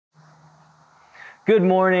Good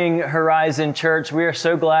morning, Horizon Church. We are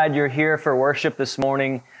so glad you're here for worship this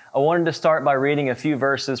morning. I wanted to start by reading a few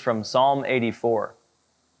verses from Psalm 84.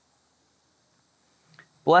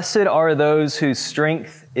 Blessed are those whose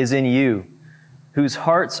strength is in you, whose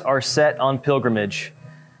hearts are set on pilgrimage.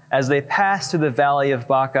 As they pass through the valley of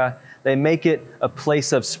Baca, they make it a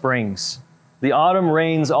place of springs. The autumn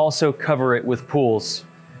rains also cover it with pools.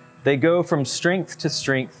 They go from strength to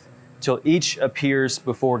strength till each appears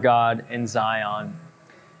before God in Zion.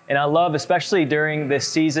 And I love, especially during this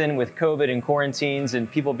season with COVID and quarantines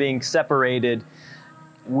and people being separated,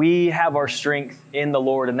 we have our strength in the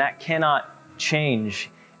Lord, and that cannot change.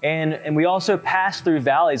 And we also pass through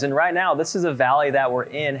valleys. And right now, this is a valley that we're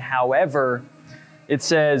in. However, it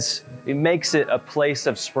says it makes it a place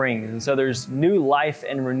of springs. And so there's new life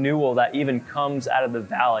and renewal that even comes out of the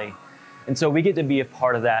valley. And so we get to be a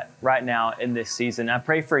part of that right now in this season. I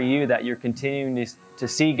pray for you that you're continuing to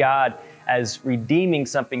see God as redeeming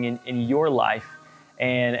something in your life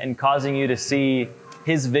and causing you to see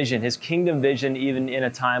His vision, His kingdom vision, even in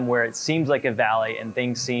a time where it seems like a valley and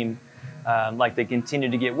things seem like they continue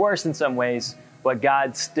to get worse in some ways, but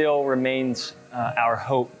God still remains our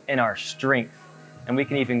hope and our strength. And we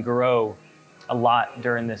can even grow a lot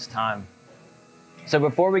during this time. So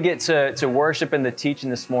before we get to worship and the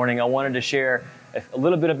teaching this morning, I wanted to share a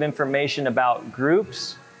little bit of information about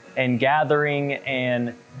groups and gathering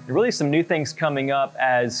and really some new things coming up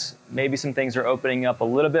as maybe some things are opening up a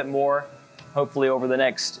little bit more, hopefully over the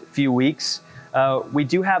next few weeks. We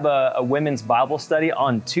do have a women's Bible study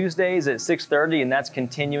on Tuesdays at 6:30, and that's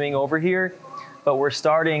continuing over here. But we're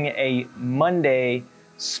starting a Monday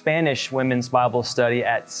Spanish women's Bible study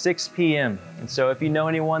at 6 p.m. And so if you know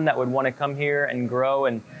anyone that would want to come here and grow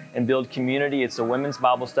and build community, it's a women's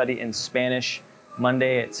Bible study in Spanish,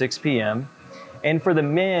 Monday at 6 p.m. And for the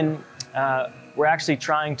men, we're actually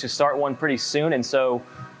trying to start one pretty soon. And so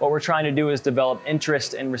what we're trying to do is develop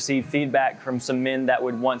interest and receive feedback from some men that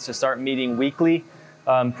would want to start meeting weekly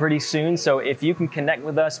pretty soon. So if you can connect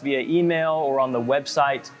with us via email or on the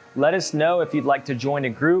website, let us know if you'd like to join a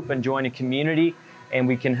group and join a community, and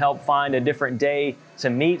we can help find a different day to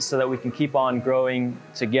meet so that we can keep on growing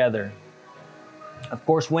together. Of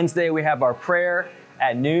course, Wednesday we have our prayer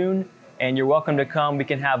at noon, and you're welcome to come. We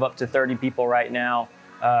can have up to 30 people right now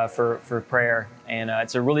for prayer. And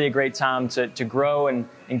it's a great time to grow and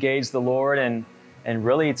engage the Lord and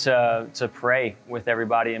really to pray with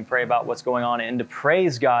everybody and pray about what's going on and to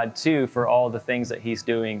praise God too for all the things that He's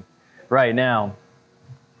doing right now.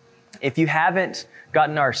 If you haven't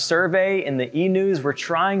gotten our survey in the e-news, we're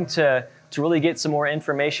trying to really get some more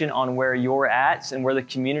information on where you're at and where the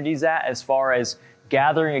community's at as far as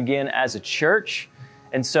gathering again as a church.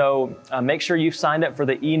 And so make sure you've signed up for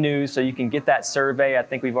the e-news so you can get that survey. I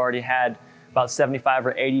think we've already had about 75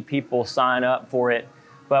 or 80 people sign up for it.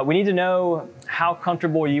 But we need to know how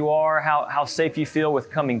comfortable you are, how safe you feel with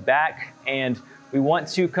coming back. And we want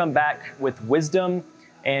to come back with wisdom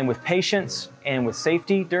and with patience and with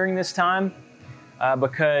safety during this time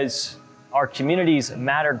because our communities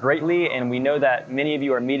matter greatly, and we know that many of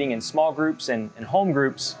you are meeting in small groups and home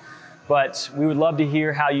groups, but we would love to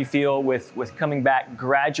hear how you feel with coming back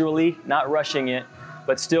gradually, not rushing it,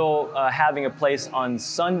 but still having a place on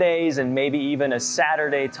Sundays and maybe even a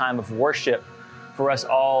Saturday time of worship for us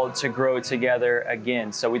all to grow together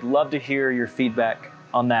again. So we'd love to hear your feedback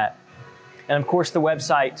on that. And of course, the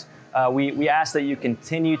website, we ask that you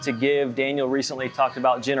continue to give. Daniel recently talked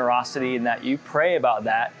about generosity and that you pray about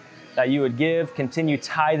that you would give, continue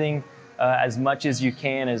tithing as much as you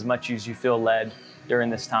can, as much as you feel led during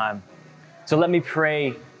this time. So let me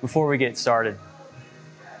pray before we get started.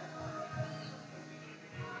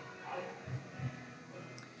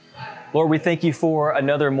 Lord, we thank you for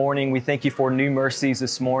another morning. We thank you for new mercies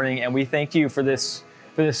this morning, and we thank you for this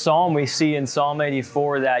psalm we see in Psalm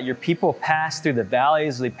 84, that your people pass through the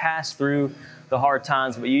valleys, they pass through the hard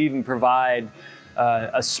times, but you even provide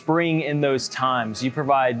a spring in those times. You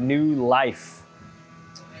provide new life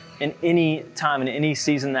in any time, in any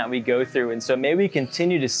season that we go through. And so may we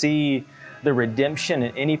continue to see the redemption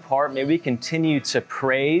in any part. May we continue to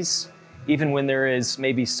praise even when there is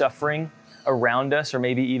maybe suffering around us or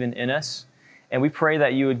maybe even in us. And we pray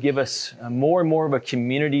that you would give us more and more of a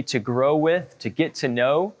community to grow with, to get to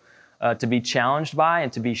know, to be challenged by,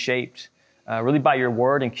 and to be shaped really by your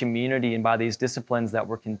word and community and by these disciplines that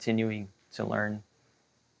we're continuing to learn.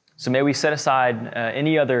 So may we set aside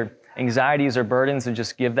any other anxieties or burdens and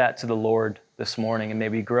just give that to the Lord this morning, and may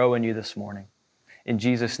we grow in you this morning. In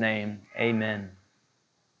Jesus' name, amen.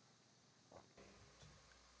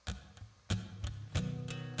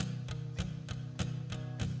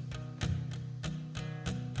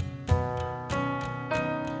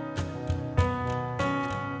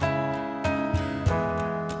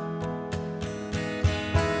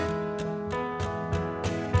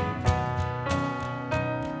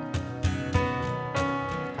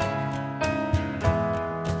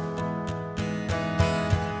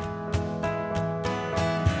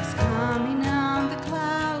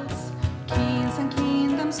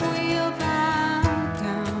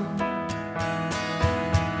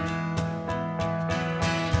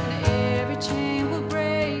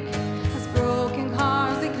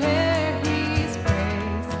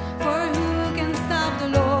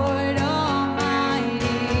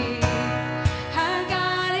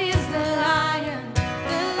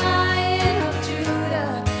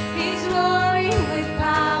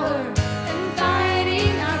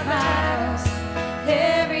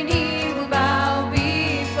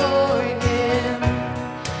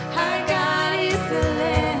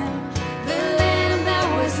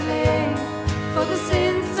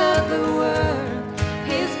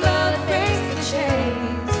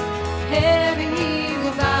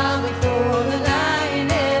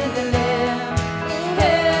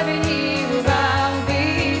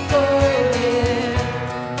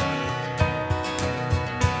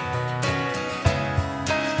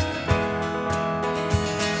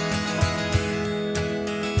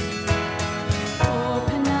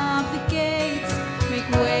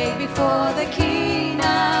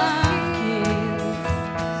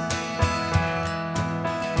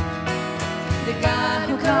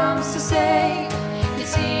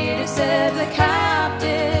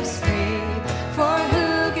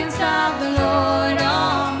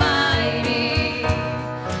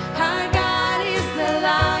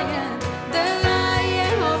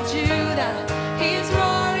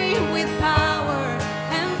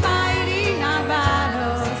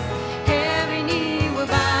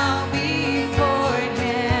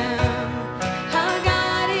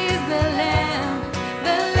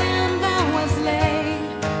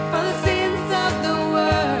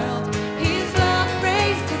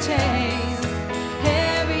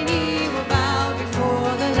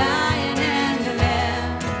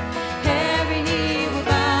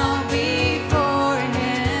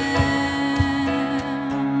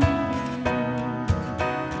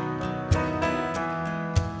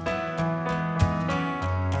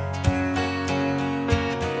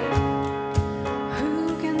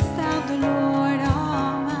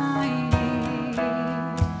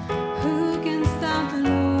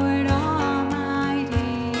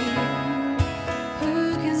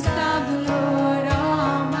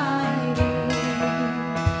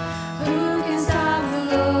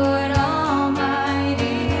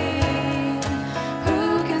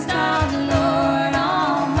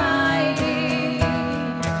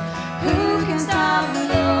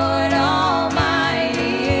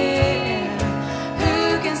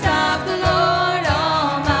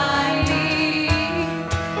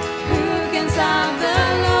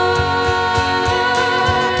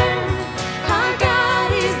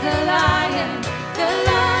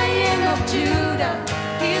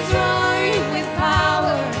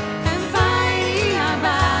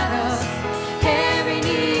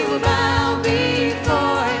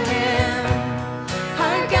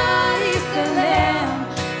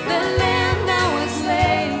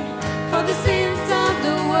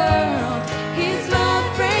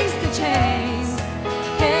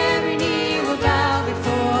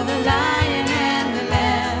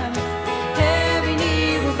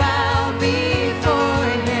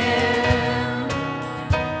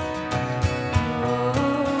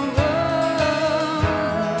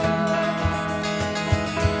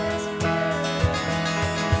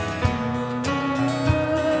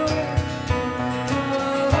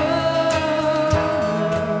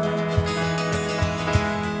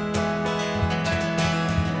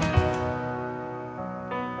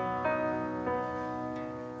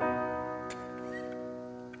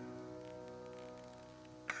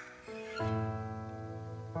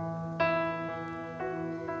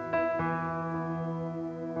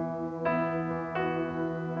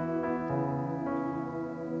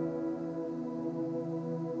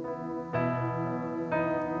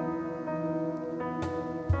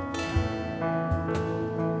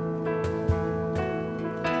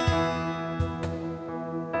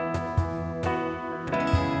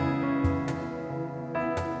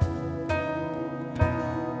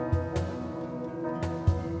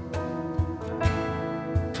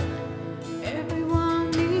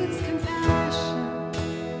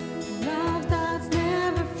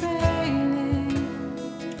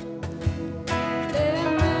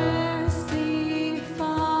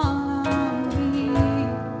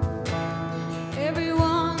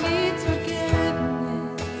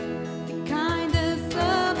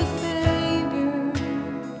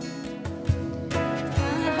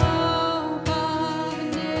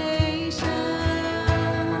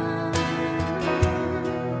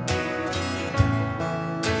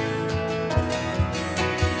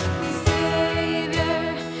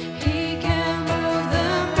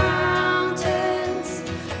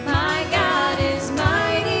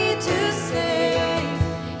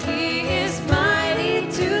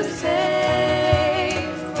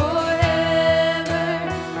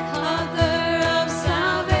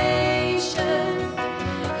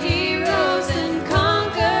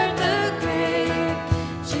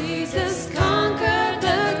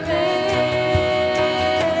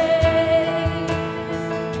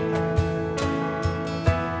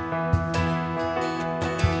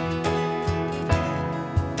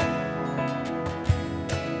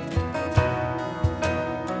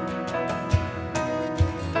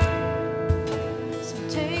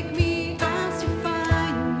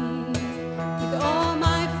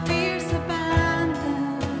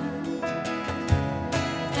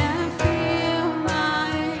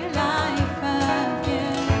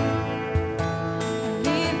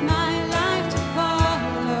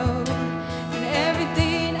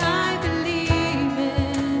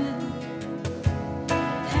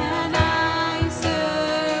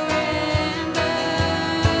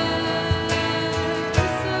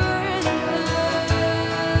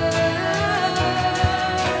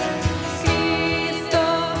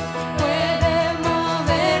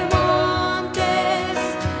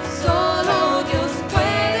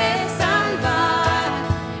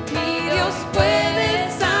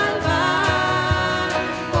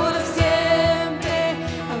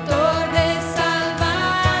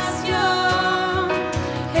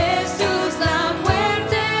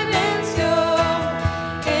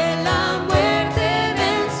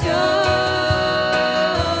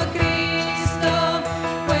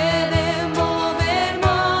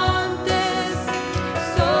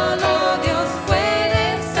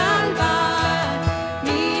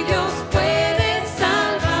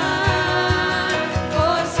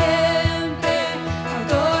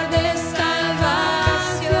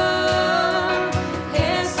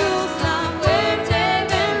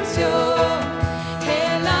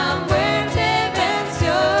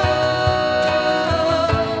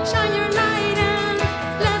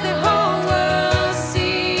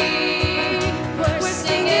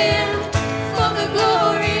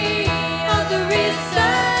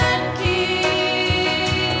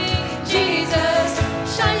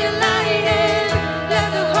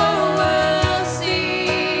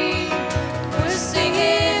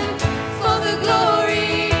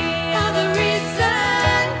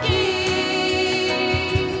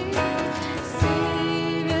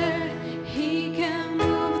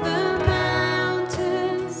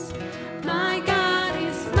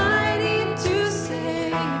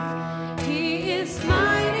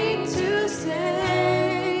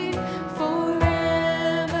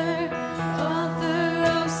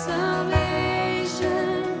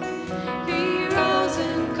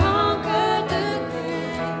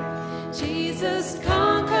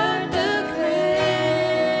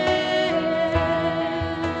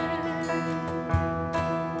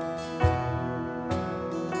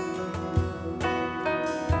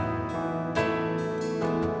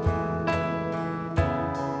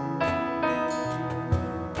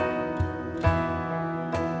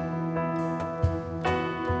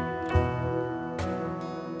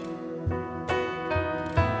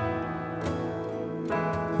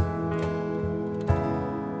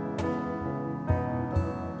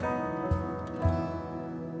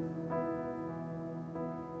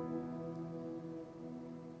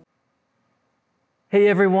 Hey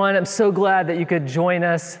everyone, I'm so glad that you could join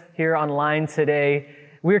us here online today.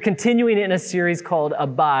 We're continuing in a series called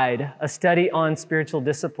Abide, a study on spiritual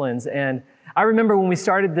disciplines. And I remember when we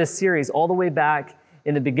started this series all the way back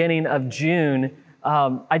in the beginning of June,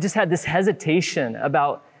 I just had this hesitation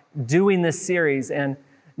about doing this series. And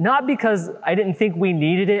not because I didn't think we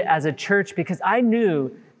needed it as a church, because I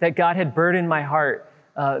knew that God had burdened my heart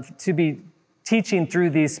to be teaching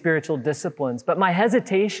through these spiritual disciplines. But my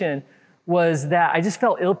hesitation was that I just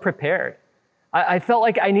felt ill-prepared. I felt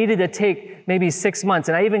like I needed to take maybe 6 months.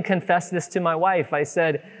 And I even confessed this to my wife. I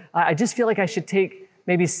said, I just feel like I should take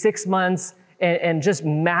maybe 6 months and just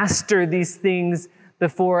master these things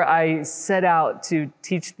before I set out to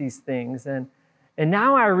teach these things. And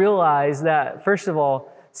now I realize that, first of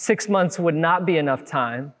all, 6 months would not be enough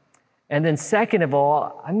time. And then second of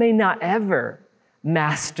all, I may not ever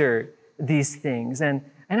master these things. And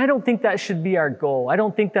I don't think that should be our goal. I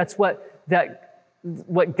don't think that's what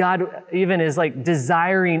God even is like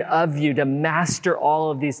desiring of you, to master all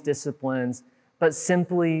of these disciplines, but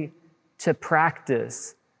simply to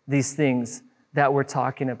practice these things that we're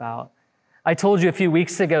talking about. I told you a few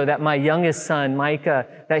weeks ago that my youngest son, Micah,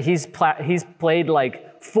 that he's played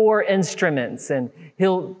like 4 instruments, and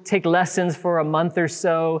he'll take lessons for a month or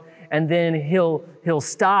so, and then he'll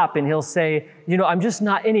stop and he'll say, I'm just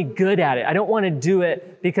not any good at it. I don't want to do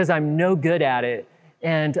it because I'm no good at it.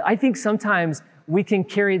 And I think sometimes we can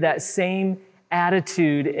carry that same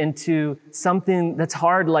attitude into something that's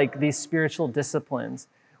hard, like these spiritual disciplines,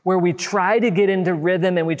 where we try to get into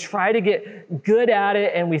rhythm and we try to get good at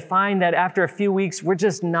it, and we find that after a few weeks, we're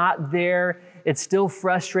just not there. It's still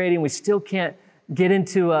frustrating. We still can't get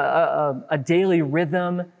into a daily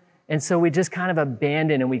rhythm. And so we just kind of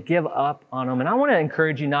abandon and we give up on them. And I want to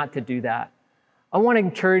encourage you not to do that. I want to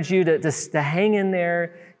encourage you to hang in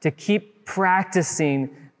there, to keep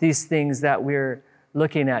practicing these things that we're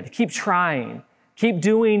looking at. Keep trying. Keep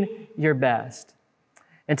doing your best.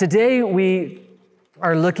 And today we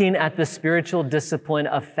are looking at the spiritual discipline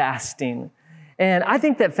of fasting. And I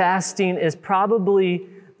think that fasting is probably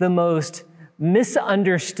the most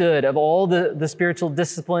misunderstood of all the spiritual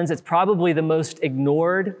disciplines. It's probably the most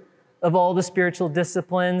ignored of all the spiritual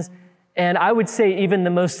disciplines. And I would say even the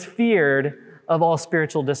most feared of all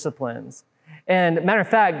spiritual disciplines. And matter of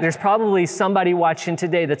fact, there's probably somebody watching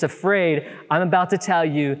today that's afraid I'm about to tell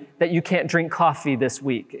you that you can't drink coffee this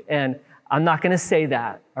week. And I'm not going to say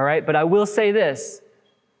that, all right? But I will say this,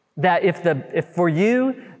 that if for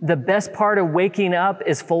you, the best part of waking up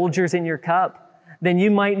is Folgers in your cup, then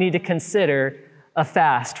you might need to consider a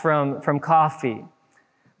fast from coffee.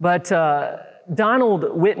 But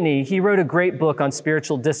Donald Whitney, he wrote a great book on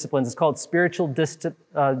spiritual disciplines. It's called Spiritual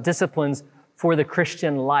Disciplines for the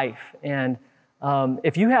Christian Life. And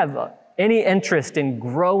if you have any interest in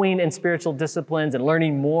growing in spiritual disciplines and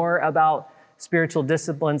learning more about spiritual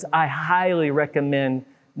disciplines, I highly recommend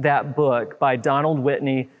that book by Donald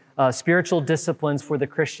Whitney, Spiritual Disciplines for the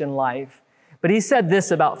Christian Life. But he said this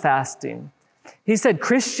about fasting. He said,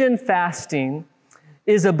 Christian fasting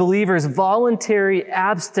is a believer's voluntary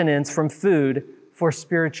abstinence from food for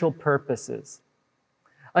spiritual purposes.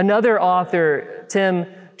 Another author, Tim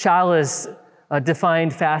Challis,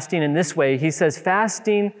 defined fasting in this way. He says, in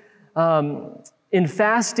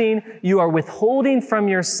fasting, you are withholding from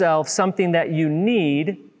yourself something that you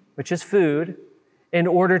need, which is food, in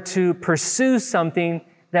order to pursue something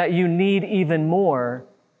that you need even more,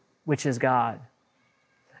 which is God.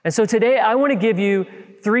 And so today I want to give you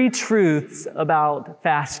 3 truths about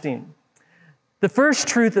fasting. The first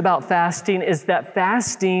truth about fasting is that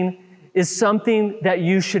fasting is something that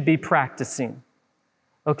you should be practicing.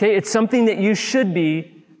 Okay, it's something that you should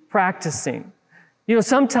be practicing.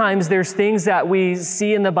 Sometimes there's things that we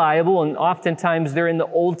see in the Bible, and oftentimes they're in the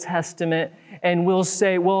Old Testament, and we'll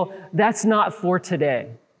say, well, that's not for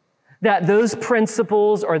today. That those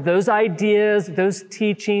principles or those ideas, those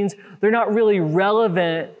teachings, they're not really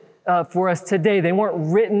relevant for us today. They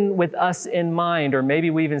weren't written with us in mind. Or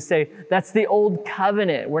maybe we even say, that's the old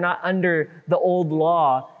covenant. We're not under the old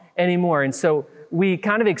law anymore. And so we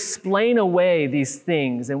kind of explain away these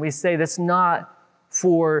things and we say that's not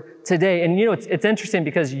for today. And it's interesting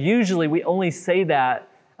because usually we only say that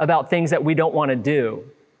about things that we don't want to do.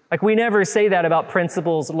 Like we never say that about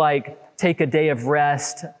principles like take a day of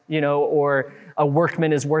rest, or a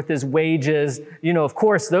workman is worth his wages. Of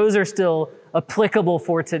course, those are still applicable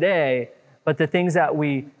for today, but the things that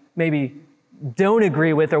we maybe don't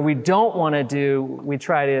agree with or we don't want to do, we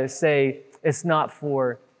try to say it's not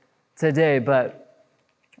for today. But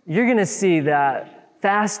you're going to see that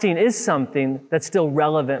fasting is something that's still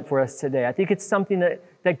relevant for us today. I think it's something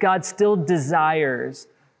that God still desires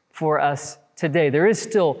for us today. There is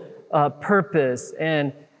still purpose,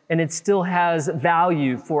 and it still has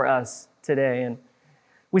value for us today. And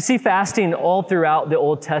we see fasting all throughout the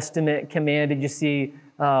Old Testament commanded. You see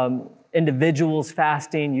individuals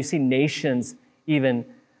fasting. You see nations even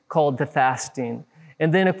called to fasting.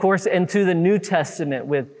 And then, of course, into the New Testament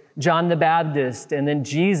with John the Baptist, and then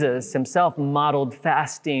Jesus himself modeled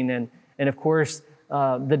fasting, and of course,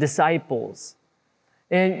 the disciples.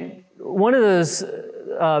 And one of those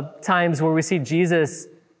times where we see Jesus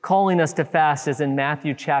calling us to fast is in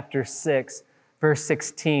Matthew chapter 6, verse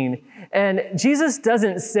 16. And Jesus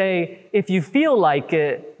doesn't say, if you feel like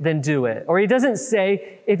it, then do it. Or he doesn't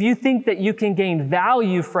say, if you think that you can gain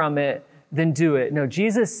value from it, then do it. No,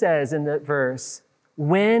 Jesus says in that verse,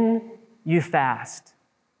 when you fast.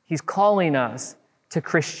 He's calling us to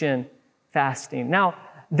Christian fasting. Now,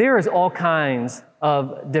 there is all kinds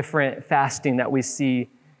of different fasting that we see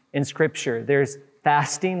in Scripture. There's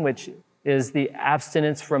fasting, which is the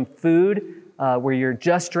abstinence from food, where you're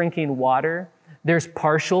just drinking water. There's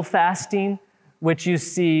partial fasting, which you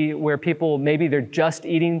see where people, maybe they're just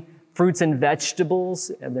eating fruits and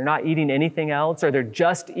vegetables, and they're not eating anything else, or they're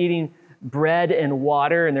just eating bread and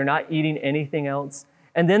water, and they're not eating anything else.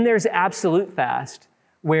 And then there's absolute fast,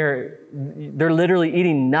 where they're literally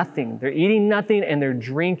eating nothing. They're eating nothing and they're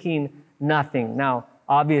drinking nothing. Now,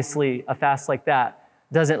 obviously, a fast like that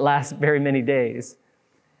doesn't last very many days.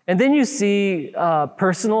 And then you see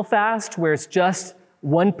personal fast, where it's just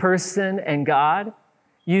one person and God.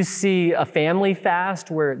 You see a family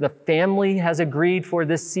fast, where the family has agreed for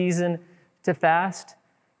this season to fast.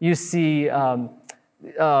 You see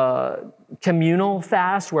communal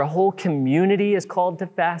fast, where a whole community is called to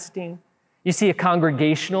fasting. You see a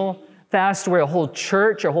congregational fast, where a whole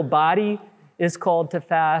church, a whole body is called to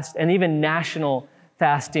fast, and even national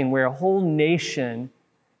fasting, where a whole nation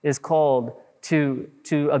is called to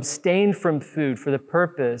abstain from food for the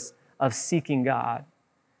purpose of seeking God.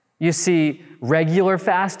 You see regular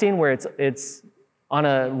fasting, where it's on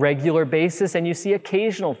a regular basis, and you see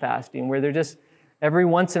occasional fasting, where they're just every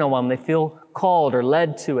once in a while, when they feel called or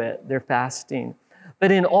led to it, they're fasting.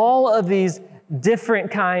 But in all of these different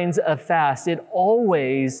kinds of fast, it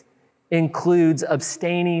always includes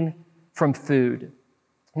abstaining from food.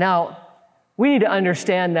 Now, we need to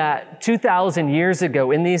understand that 2,000 years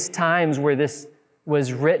ago, in these times where this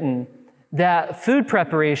was written, that food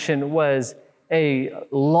preparation was a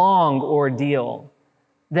long ordeal.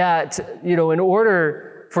 That, in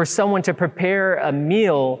order for someone to prepare a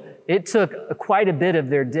meal, it took quite a bit of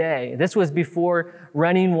their day. This was before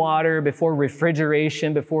running water, before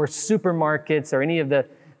refrigeration, before supermarkets, or any of the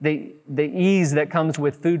ease that comes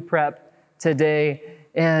with food prep today.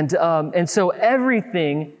 And so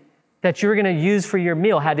everything that you were going to use for your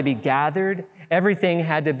meal had to be gathered. Everything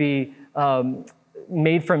had to be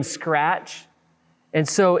made from scratch. And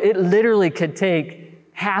so it literally could take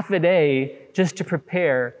half a day just to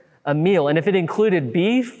prepare a meal. And if it included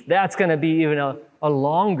beef, that's going to be even a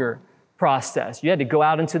longer process. You had to go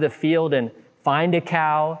out into the field and find a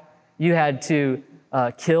cow. You had to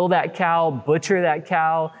kill that cow, butcher that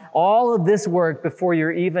cow. All of this work before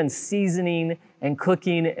you're even seasoning and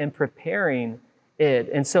cooking and preparing it.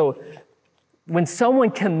 And so when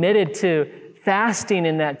someone committed to fasting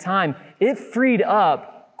in that time, it freed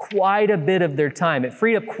up quite a bit of their time. It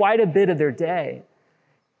freed up quite a bit of their day.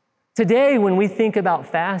 Today, when we think about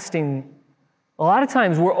fasting, a lot of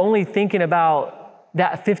times we're only thinking about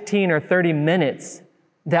that 15 or 30 minutes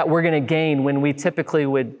that we're going to gain when we typically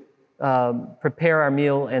would prepare our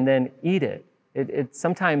meal and then eat it.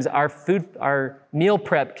 Sometimes our meal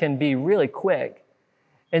prep can be really quick.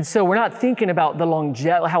 And so we're not thinking about the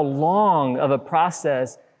longevity, how long of a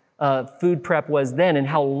process food prep was then, and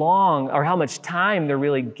how long or how much time they're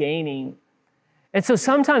really gaining. And so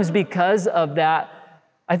sometimes because of that,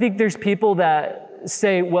 I think there's people that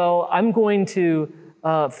say, well, I'm going to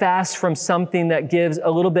fast from something that gives a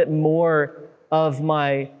little bit more of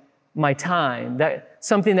my time,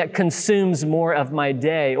 something that consumes more of my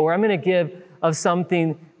day, or I'm going to give of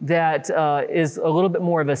something that is a little bit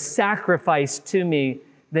more of a sacrifice to me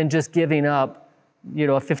than just giving up,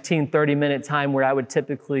 a 15, 30-minute time where I would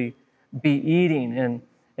typically be eating.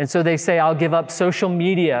 And so they say, I'll give up social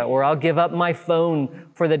media, or I'll give up my phone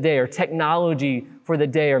for the day, or technology for the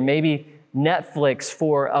day, or maybe Netflix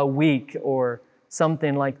for a week, or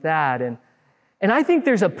something like that. And I think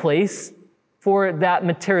there's a place for that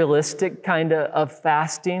materialistic kind of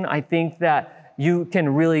fasting. I think that you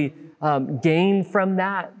can really gain from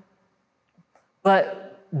that. But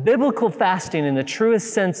biblical fasting, in the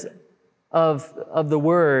truest sense of the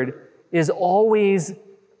word, is always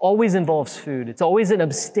involves food. It's always an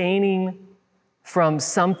abstaining from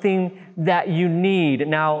something that you need.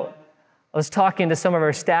 Now, I was talking to some of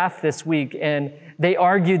our staff this week, and they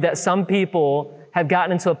argued that some people have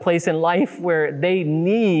gotten into a place in life where they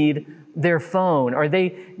need their phone, or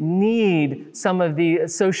they need some of the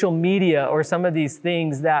social media or some of these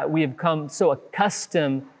things that we have come so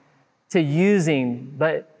accustomed to using.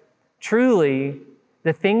 But truly,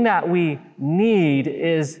 the thing that we need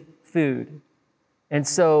is food. And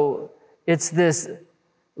so it's this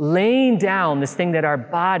laying down, this thing that our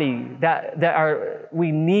body,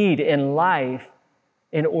 we need in life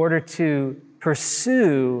in order to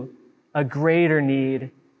pursue a greater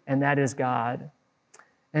need, and that is God.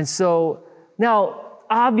 And so now,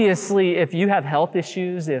 obviously, if you have health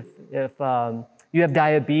issues, if you have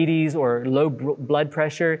diabetes or low blood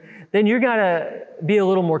pressure, then you're gonna be a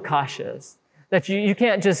little more cautious. That you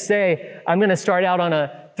can't just say, I'm gonna start out on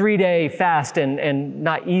a 3-day fast and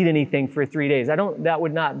not eat anything for 3 days. That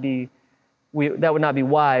would not be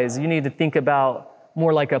wise. You need to think about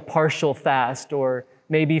more like a partial fast, or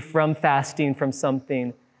maybe from fasting from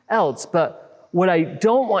something else. But what I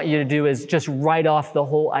don't want you to do is just write off the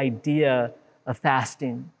whole idea of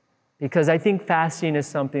fasting, because I think fasting is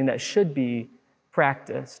something that should be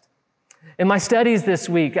practiced. In my studies this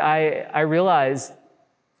week, I realized,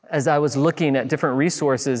 as I was looking at different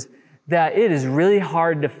resources, that it is really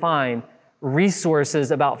hard to find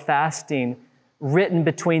resources about fasting written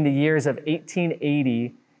between the years of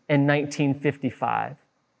 1880 and 1955.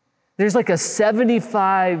 There's like a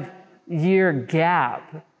 75-year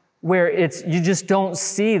gap where you just don't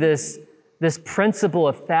see this principle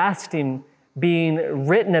of fasting being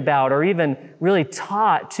written about or even really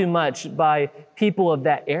taught too much by people of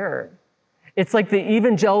that era. It's like the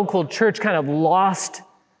evangelical church kind of lost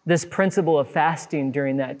this principle of fasting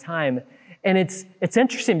during that time. And it's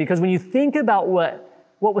interesting because when you think about what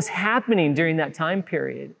was happening during that time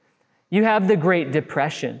period, you have the Great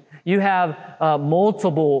Depression, you have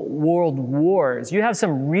multiple world wars, you have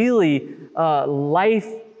some really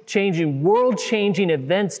life-changing, world-changing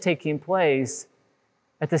events taking place.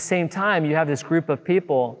 At the same time, you have this group of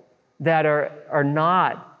people that are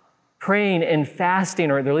not praying and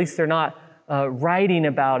fasting, or at least they're not writing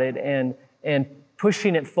about it and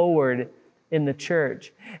pushing it forward in the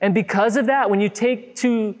church. And because of that, when you take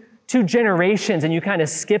two generations and you kind of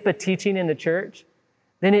skip a teaching in the church,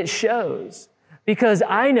 then it shows. Because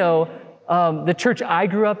I know the church I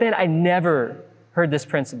grew up in, I never heard this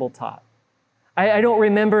principle taught. I don't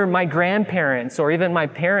remember my grandparents or even my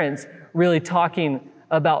parents really talking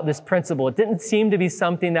about this principle. It didn't seem to be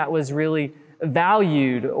something that was really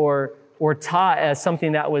valued or taught as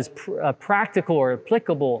something that was practical or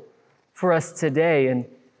applicable for us today. And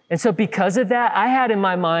so because of that, I had in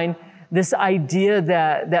my mind this idea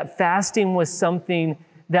that fasting was something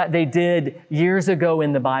that they did years ago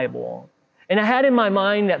in the Bible. And I had in my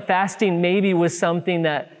mind that fasting maybe was something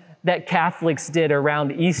that Catholics did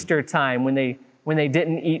around Easter time when they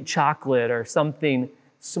didn't eat chocolate or something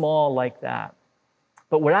small like that.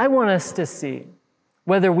 But what I want us to see,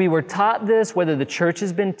 whether we were taught this, whether the church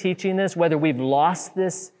has been teaching this, whether we've lost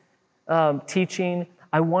this teaching,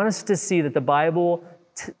 I want us to see that the Bible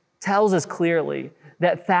tells us clearly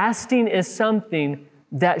that fasting is something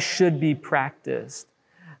that should be practiced.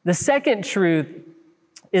 The second truth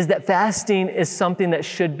is that fasting is something that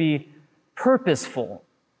should be purposeful,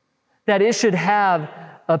 that it should have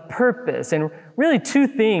a purpose. And really two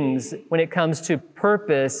things when it comes to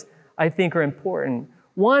purpose I think are important.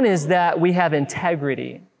 One is that we have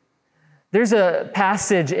integrity. There's a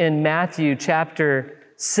passage in Matthew chapter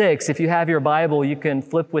 6. If you have your Bible, you can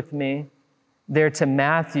flip with me there to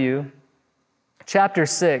Matthew chapter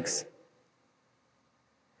 6.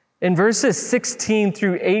 In verses 16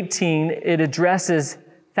 through 18, it addresses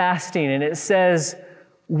fasting, and it says,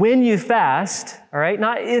 when you fast, all right,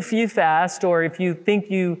 not if you fast or if you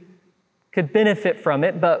think you could benefit from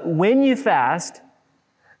it, but when you fast,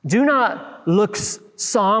 do not look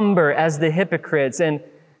somber as the hypocrites, and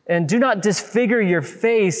do not disfigure your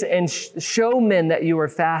face and show men that you are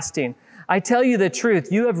fasting. I tell you the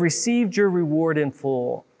truth, you have received your reward in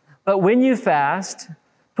full. But when you fast,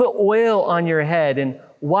 put oil on your head and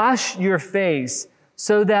wash your face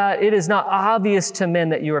so that it is not obvious to men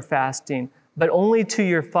that you are fasting, but only to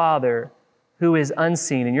your Father who is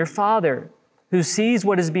unseen. And your Father who sees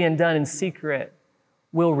what is being done in secret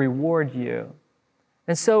will reward you.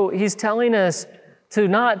 And so he's telling us to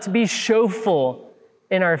not be showful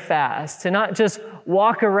in our fast, to not just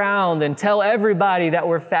walk around and tell everybody that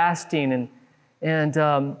we're fasting, and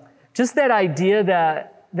just that idea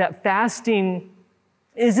that fasting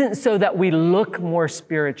isn't so that we look more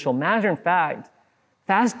spiritual. Matter of fact,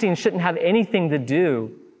 fasting shouldn't have anything to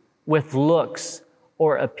do with looks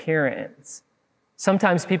or appearance.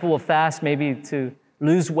 Sometimes people will fast maybe to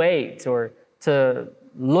lose weight or to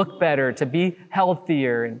look better, to be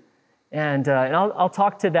healthier. And I'll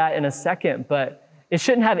talk to that in a second, but it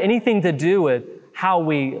shouldn't have anything to do with how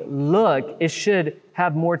we look. It should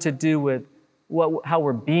have more to do with how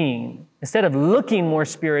we're being. Instead of looking more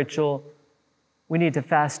spiritual, we need to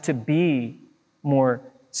fast to be more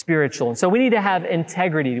spiritual. And so we need to have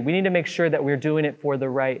integrity. We need to make sure that we're doing it for the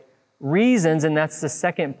right reasons. And that's the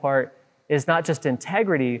second part, is not just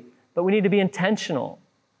integrity, but we need to be intentional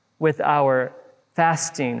with our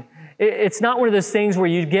fasting. It's not one of those things where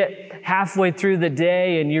you get halfway through the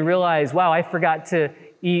day and you realize, wow, I forgot to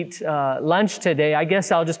eat lunch today. I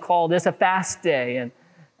guess I'll just call this a fast day. And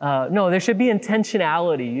no, there should be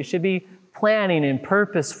intentionality. You should be planning and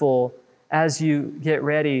purposeful as you get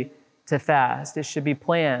ready to fast. It should be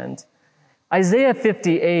planned. Isaiah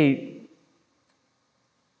 58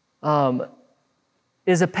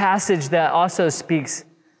 is a passage that also speaks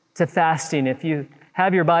to fasting. If you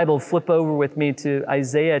have your Bible, flip over with me to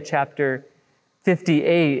Isaiah chapter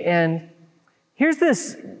 58. And here's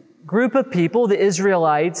this group of people, the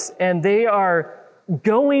Israelites, and they are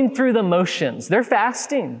going through the motions. They're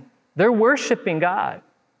fasting. They're worshiping God.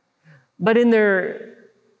 But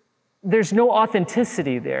there's no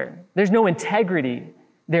authenticity there. There's no integrity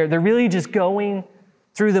there. They're really just going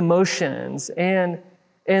through the motions. And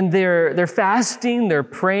they're fasting, they're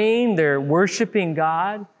praying, they're worshiping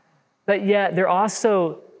God, but yet they're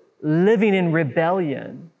also living in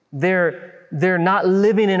rebellion. They're not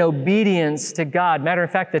living in obedience to God. Matter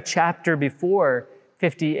of fact, the chapter before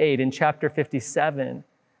 58, in chapter 57,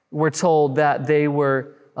 we're told that they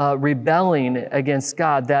were rebelling against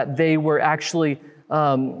God, that they were actually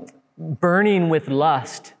burning with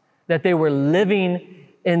lust, that they were living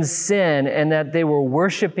in sin, and that they were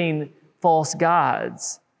worshiping false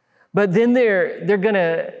gods. But then they're going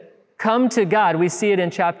to come to God. We see it in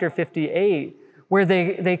chapter 58, where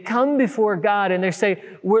they come before God and they say,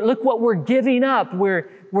 look what we're giving up.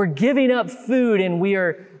 We're giving up food and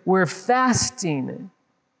we're fasting.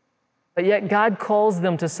 But yet God calls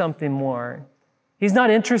them to something more. He's not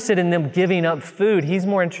interested in them giving up food. He's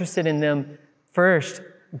more interested in them first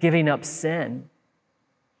giving up sin,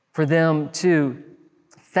 for them to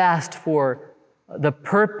fast for the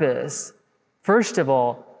purpose, first of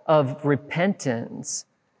all, of repentance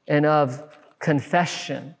and of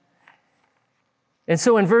confession. And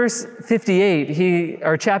so in verse 58,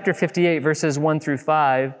 chapter 58, verses 1 through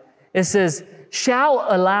 5, it says, "Shout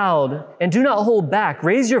aloud and do not hold back.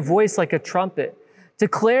 Raise your voice like a trumpet.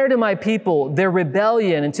 Declare to my people their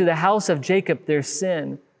rebellion and to the house of Jacob their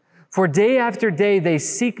sin. For day after day they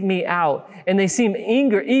seek me out, and they seem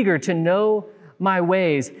eager to know my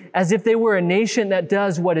ways, as if they were a nation that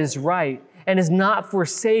does what is right and has not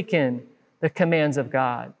forsaken the commands of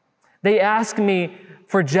God. They ask me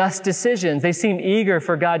for just decisions. They seem eager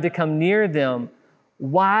for God to come near them.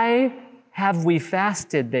 Why have we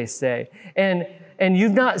fasted, they say, and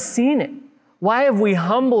you've not seen it? Why have we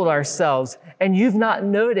humbled ourselves and you've not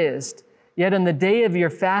noticed? Yet on the day of your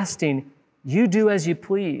fasting, you do as you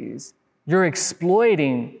please. You're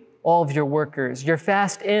exploiting all of your workers. Your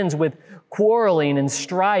fast ends with quarreling and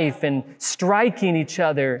strife and striking each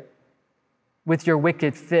other with your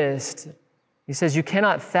wicked fist." He says, "You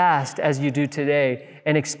cannot fast as you do today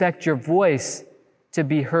and expect your voice to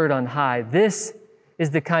be heard on high. This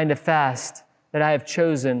is the kind of fast that I have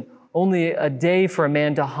chosen, only a day for a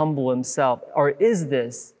man to humble himself. Or is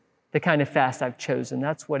this the kind of fast I've chosen?"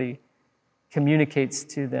 That's what he communicates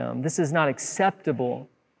to them. This is not acceptable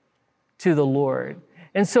to the Lord.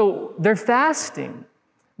 And so they're fasting.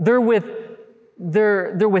 They're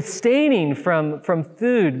abstaining from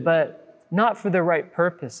food, but not for the right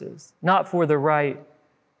purposes, not for the right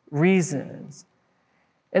reasons.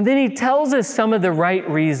 And then he tells us some of the right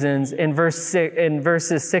reasons in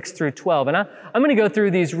verses 6 through 12. And I'm going to go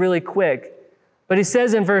through these really quick. But he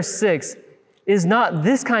says in verse 6, "Is not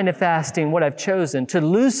this kind of fasting what I've chosen? To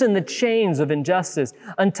loosen the chains of injustice,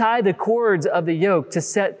 untie the cords of the yoke, to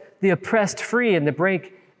set the oppressed free and to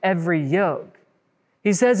break every yoke."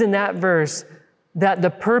 He says in that verse that the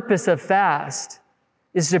purpose of fast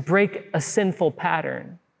is to break a sinful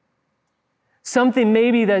pattern. Something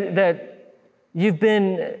maybe that you've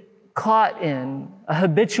been caught in, a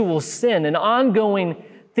habitual sin, an ongoing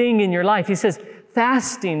thing in your life. He says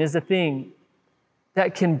fasting is a thing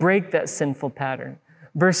that can break that sinful pattern.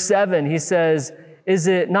 Verse 7, he says, "Is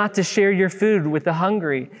it not to share your food with the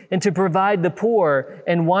hungry and to provide the poor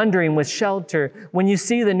and wandering with shelter? When you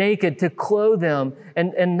see the naked, to clothe them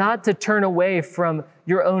and not to turn away from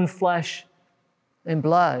your own flesh and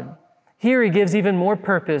blood?" Here he gives even more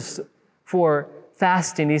purpose for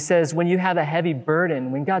fasting. He says, when you have a heavy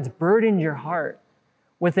burden, when God's burdened your heart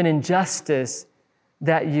with an injustice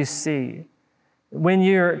that you see, when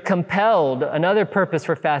you're compelled, another purpose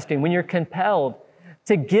for fasting, when you're compelled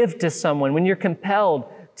to give to someone, when you're compelled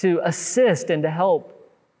to assist and to help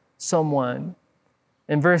someone.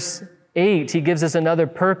 In verse 8, he gives us another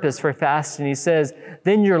purpose for fasting. He says,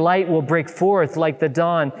 then your light will break forth like the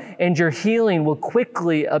dawn, and your healing will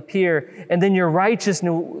quickly appear, and then your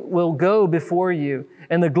righteousness will go before you,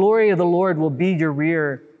 and the glory of the Lord will be your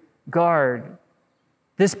rear guard.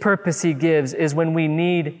 This purpose he gives is when we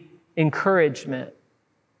need encouragement.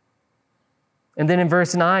 And then in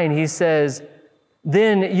verse 9, he says,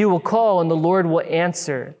 then you will call and the Lord will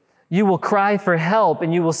answer. You will cry for help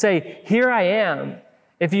and you will say, here I am.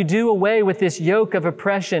 If you do away with this yoke of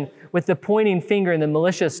oppression, with the pointing finger and the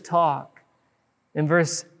malicious talk. In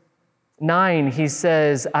verse 9, he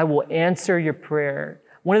says, I will answer your prayer.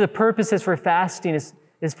 One of the purposes for fasting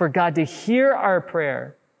is for God to hear our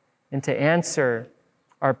prayer and to answer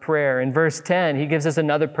our prayer. In verse 10, he gives us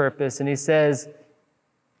another purpose, and he says,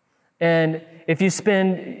 and if you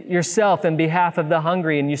spend yourself in behalf of the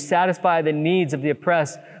hungry and you satisfy the needs of the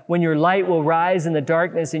oppressed, when your light will rise in the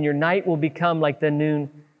darkness and your night will become like the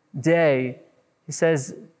noonday. He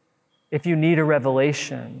says, if you need a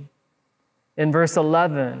revelation. In verse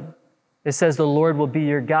 11, it says the Lord will be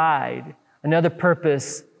your guide. Another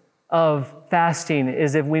purpose of fasting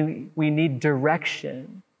is if we need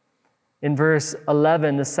direction. In verse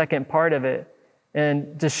 11, the second part of it,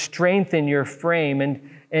 and to strengthen your frame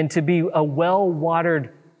and to be a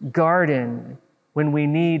well-watered garden when we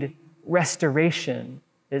need restoration,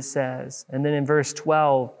 it says. And then in verse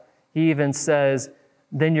 12, he even says,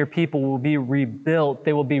 then your people will be rebuilt.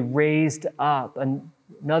 They will be raised up.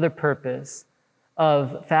 Another purpose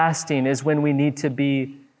of fasting is when we need to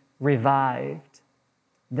be revived.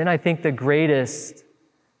 Then I think the greatest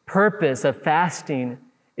purpose of fasting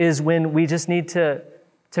is when we just need to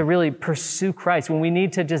really pursue Christ, when we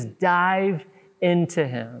need to just dive into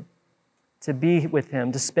him, to be with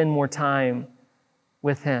him, to spend more time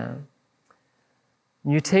with him.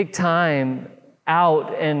 You take time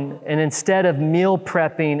out and instead of meal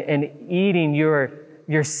prepping and eating,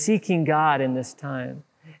 you're seeking God in this time.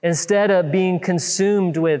 Instead of being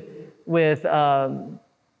consumed with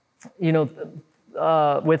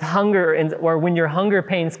hunger, or when your hunger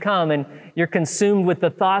pains come and you're consumed with the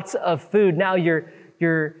thoughts of food, now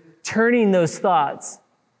you're turning those thoughts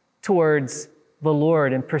towards the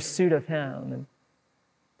Lord in pursuit of him.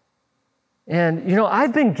 And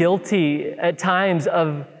I've been guilty at times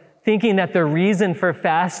of thinking that the reason for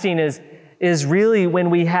fasting is really when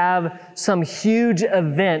we have some huge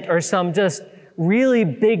event or some just really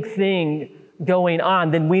big thing going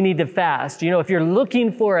on, then we need to fast. If you're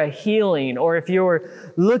looking for a healing, or if you're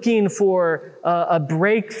looking for a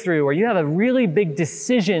breakthrough, or you have a really big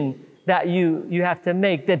decision that you have to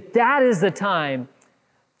make, that is the time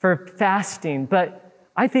for fasting. But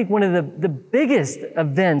I think one of the biggest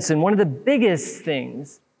events and one of the biggest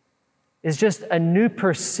things is just a new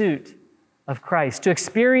pursuit of Christ, to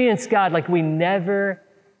experience God like we never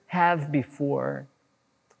have before.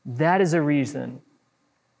 That is a reason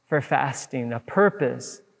for fasting, a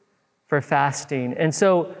purpose for fasting. And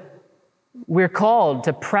so we're called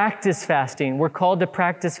to practice fasting. We're called to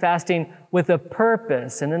practice fasting with a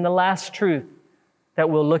purpose. And then the last truth that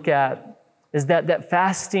we'll look at is that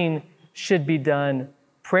fasting should be done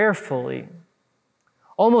prayerfully.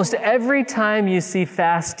 Almost every time you see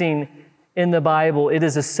fasting in the Bible, it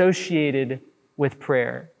is associated with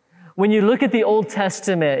prayer. When you look at the Old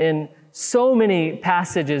Testament in so many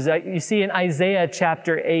passages, you see in Isaiah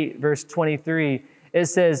chapter 8, verse 23, it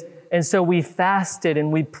says, and so we fasted and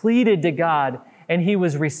we pleaded to God, and he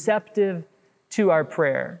was receptive to our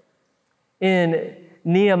prayer. In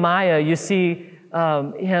Nehemiah, you see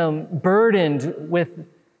him burdened with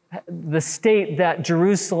the state that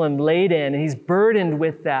Jerusalem laid in, and he's burdened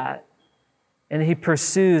with that. And he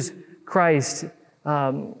pursues Christ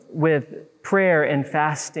with prayer and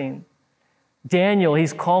fasting. Daniel,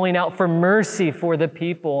 he's calling out for mercy for the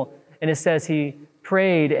people, and it says he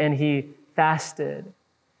prayed and he fasted.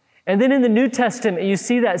 And then in the New Testament, you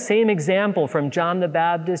see that same example from John the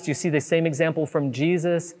Baptist. You see the same example from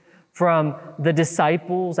Jesus, from the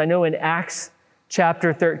disciples. I know in Acts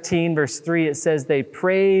chapter 13, verse 3, it says they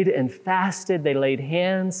prayed and fasted. They laid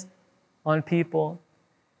hands on people.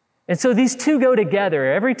 And so these two go together.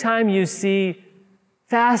 Every time you see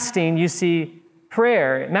fasting, you see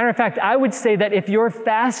prayer. Matter of fact, I would say that if your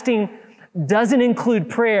fasting doesn't include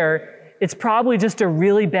prayer, it's probably just a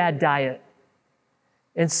really bad diet.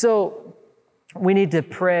 And so we need to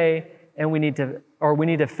pray and we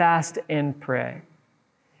need to fast and pray.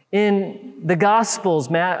 In the Gospels,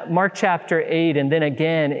 Mark chapter 8, and then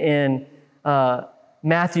again in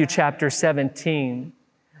Matthew chapter 17,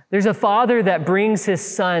 there's a father that brings his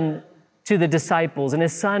son to the disciples, and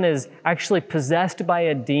his son is actually possessed by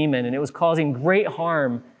a demon, and it was causing great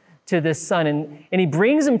harm to this son. And he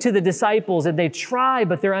brings him to the disciples, and they try,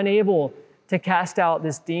 but they're unable to cast out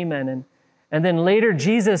this demon. And then later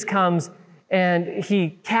Jesus comes and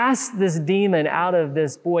he casts this demon out of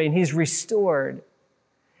this boy, and he's restored.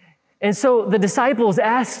 And so the disciples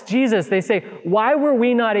ask Jesus, they say, why were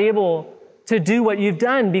we not able to do what you've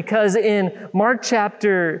done? Because in Mark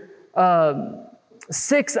chapter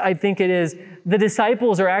 6, I think it is, the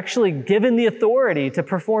disciples are actually given the authority to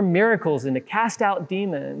perform miracles and to cast out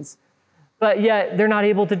demons, but yet they're not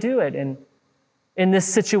able to do it in this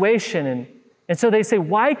situation. And so they say,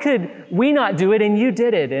 why could we not do it and you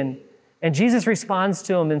did it? And Jesus responds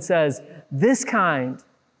to them and says, this kind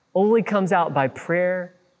only comes out by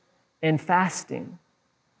prayer and fasting.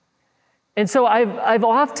 And so I've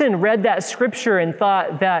often read that scripture and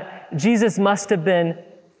thought that Jesus must have been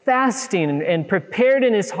fasting and prepared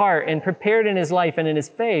in his heart and prepared in his life and in his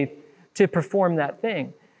faith to perform that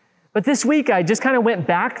thing. But this week I just kind of went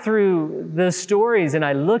back through the stories and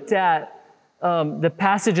I looked at the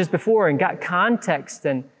passages before and got context,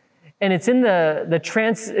 and it's in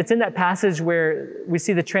it's in that passage where we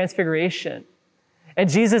see the transfiguration. And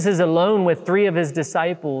Jesus is alone with 3 of his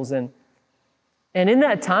disciples. And in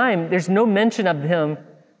that time, there's no mention of him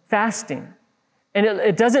fasting. And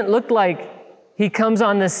it doesn't look like he comes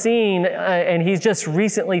on the scene and he's just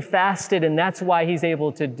recently fasted and that's why he's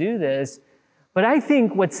able to do this. But I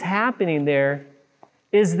think what's happening there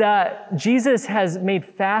is that Jesus has made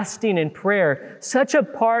fasting and prayer such a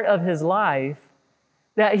part of his life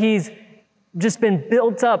that he's just been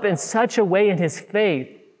built up in such a way in his faith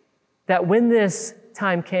that when this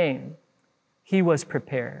time came, he was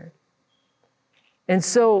prepared. And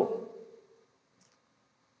so,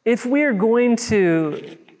 if we're going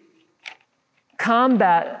to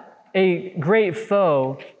combat a great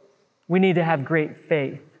foe, we need to have great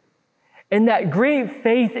faith. And that great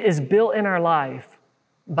faith is built in our life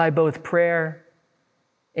by both prayer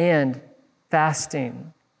and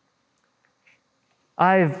fasting.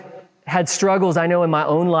 I've had struggles, I know, in my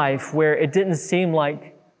own life where it didn't seem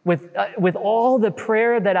like with all the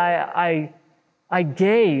prayer that I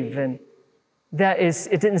gave, and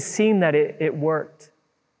it didn't seem that it worked.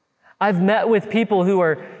 I've met with people who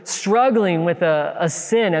are struggling with a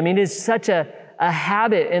sin. I mean, it's such a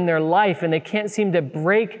habit in their life and they can't seem to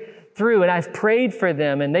break through. And I've prayed for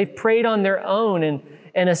them and they've prayed on their own,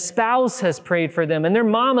 and a spouse has prayed for them and their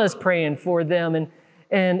mama's praying for them,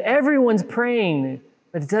 and everyone's praying,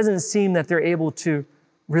 but it doesn't seem that they're able to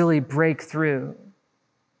really break through.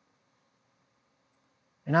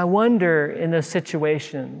 And I wonder in those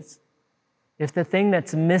situations if the thing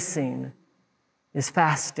that's missing is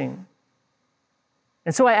fasting.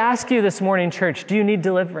 And so I ask you this morning, church, do you need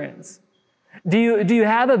deliverance? Do you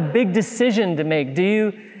have a big decision to make? Do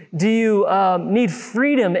you need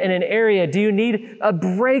freedom in an area? Do you need a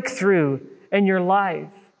breakthrough in your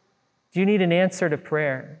life? Do you need an answer to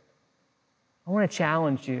prayer? I want to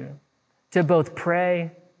challenge you to both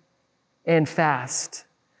pray and fast,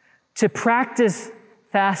 to practice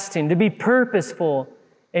fasting, to be purposeful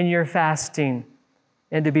in your fasting,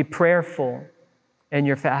 and to be prayerful in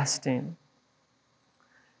your fasting.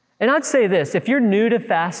 And I'd say this, if you're new to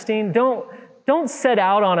fasting, don't set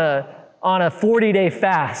out on a 40-day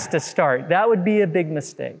fast to start. That would be a big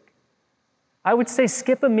mistake. I would say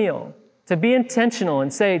skip a meal, to be intentional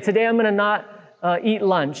and say, today I'm going to not eat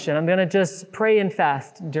lunch, and I'm going to just pray and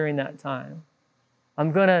fast during that time.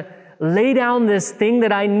 I'm going to lay down this thing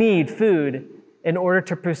that I need, food, in order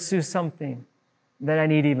to pursue something that I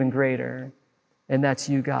need even greater, and that's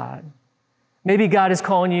you, God. Maybe God is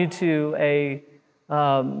calling you to a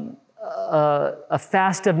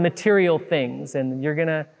fast of material things, and you're going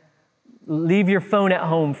to leave your phone at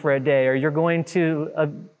home for a day, or you're going to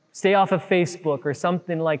stay off of Facebook or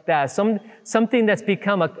something like that. Something that's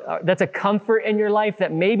become that's a comfort in your life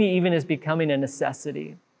that maybe even is becoming a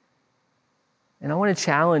necessity. And I want to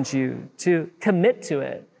challenge you to commit to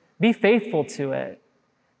it. Be faithful to it.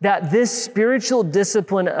 That this spiritual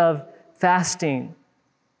discipline of fasting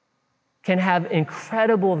can have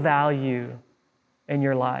incredible value in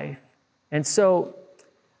your life. And so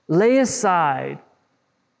lay aside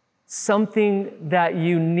something that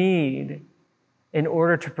you need in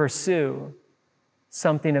order to pursue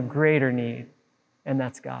something of greater need, and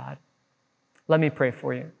that's God. Let me pray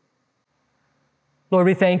for you. Lord,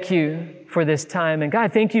 we thank you for this time. And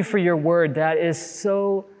God, thank you for your word that is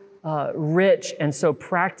so rich and so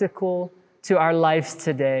practical to our lives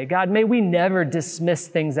today. God, may we never dismiss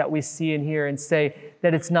things that we see and hear and say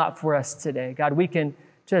that it's not for us today. God, we can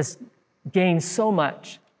just gain so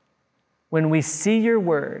much when we see your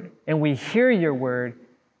word and we hear your word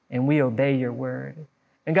and we obey your word.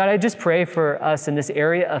 And God, I just pray for us in this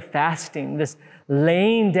area of fasting, this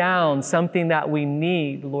laying down something that we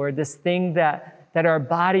need, Lord, this thing that our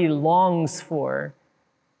body longs for,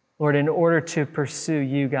 Lord, in order to pursue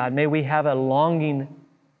you, God. May we have a longing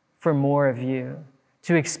for more of you,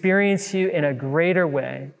 to experience you in a greater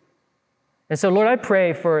way. And so, Lord, I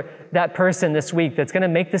pray for that person this week that's going to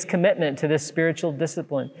make this commitment to this spiritual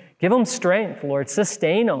discipline. Give them strength, Lord.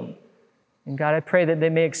 Sustain them. And God, I pray that they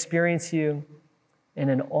may experience you in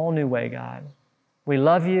an all-new way, God. We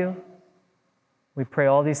love you. We pray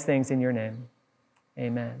all these things in your name.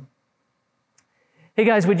 Amen. Hey,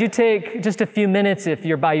 guys, would you take just a few minutes if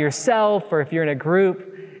you're by yourself or if you're in a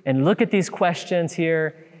group and look at these questions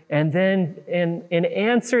here and then and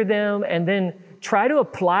answer them and then try to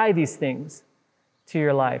apply these things to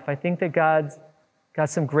your life. I think that God's got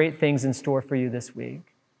some great things in store for you this week.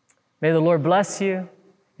 May the Lord bless you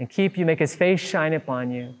and keep you, make his face shine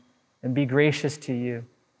upon you and be gracious to you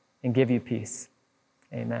and give you peace.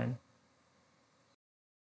 Amen.